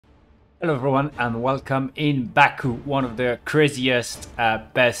Hello everyone and welcome in Baku, one of the craziest,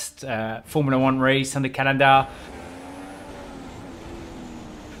 best Formula 1 race on the calendar.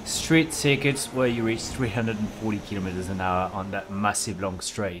 Street circuits where you reach 340 kilometers an hour on that massive long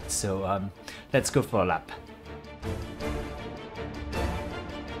straight. So let's go for a lap.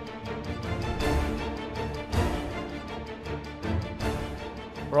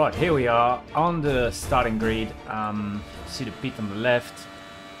 Right, here we are on the starting grid. See the pit on the left.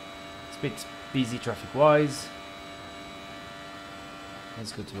 Bit busy traffic wise.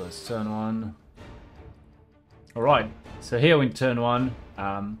 Let's go towards turn one. Alright, so here in turn one,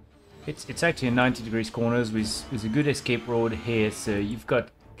 it's actually a 90 degrees corners with a good escape road here, so you've got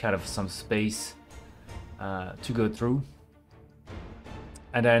kind of some space to go through.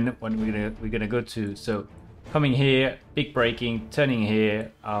 And then when we're gonna go to, so coming here, big braking, turning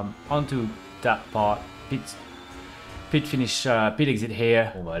here, onto that part, pit finish, pit exit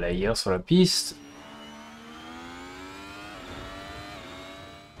here. On va aller hier sur la piste.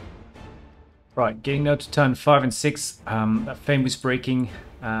 Right, getting now to turn 5 and 6, that famous braking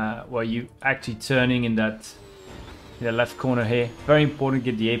where you actually turning in the left corner here. Very important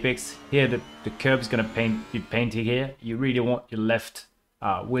to get the apex. Here the curb is going to be painted here. You really want your left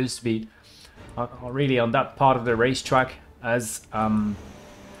wheels to be really on that part of the racetrack, as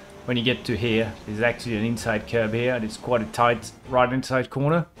when you get to here, there's actually an inside curb here, and it's quite a tight right inside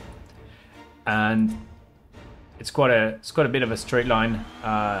corner, and it's quite a bit of a straight line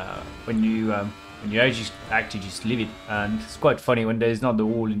when you actually just leave it. And it's quite funny when there's not the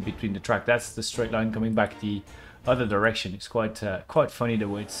wall in between the track. That's the straight line coming back the other direction. It's quite funny the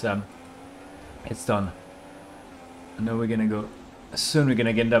way it's done. And now we're gonna go. Soon we're gonna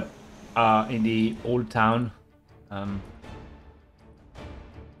end up in the old town.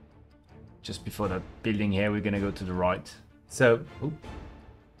 Just before that building here, we're gonna go to the right. So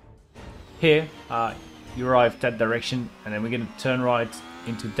here you arrive that direction, and then we're gonna turn right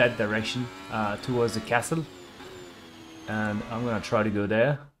into that direction towards the castle. And I'm gonna try to go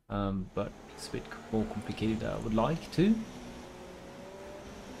there, but it's a bit more complicated than I would like to.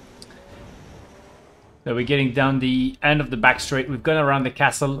 So we're getting down the end of the back straight. We've gone around the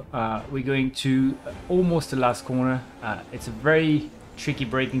castle. We're going to almost the last corner. It's a very tricky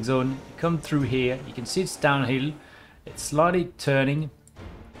braking zone. You come through here, you can see it's downhill, it's slightly turning.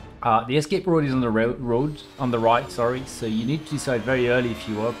 The escape road is on the road on the right, sorry, so you need to decide very early if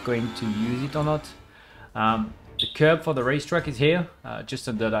you are going to use it or not. The curb for the racetrack is here, just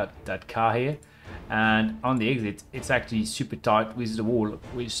under that car here, and on the exit it's actually super tight with the wall,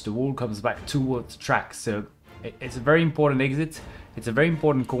 which the wall comes back towards the track. So it's a very important exit, it's a very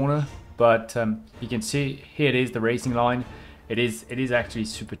important corner, but you can see here it is, the racing line. It is actually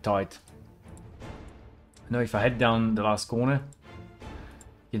super tight. Now if I head down the last corner,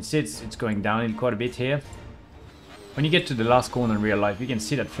 you can see it's going downhill quite a bit here. When you get to the last corner in real life, you can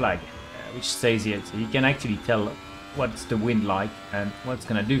see that flag which stays here, so you can actually tell what's the wind like and what it's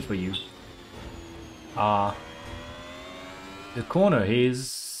gonna do for you. The corner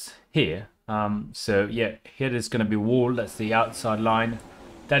is here, so yeah, here there's gonna be a wall. That's the outside line,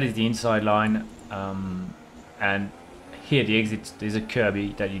 that is the inside line, and here the exit, there's a curb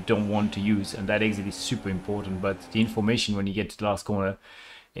that you don't want to use, and that exit is super important. But the information when you get to the last corner,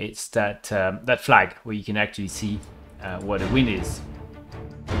 it's that that flag where you can actually see where the wind is,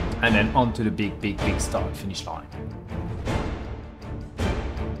 and then onto the big start finish line.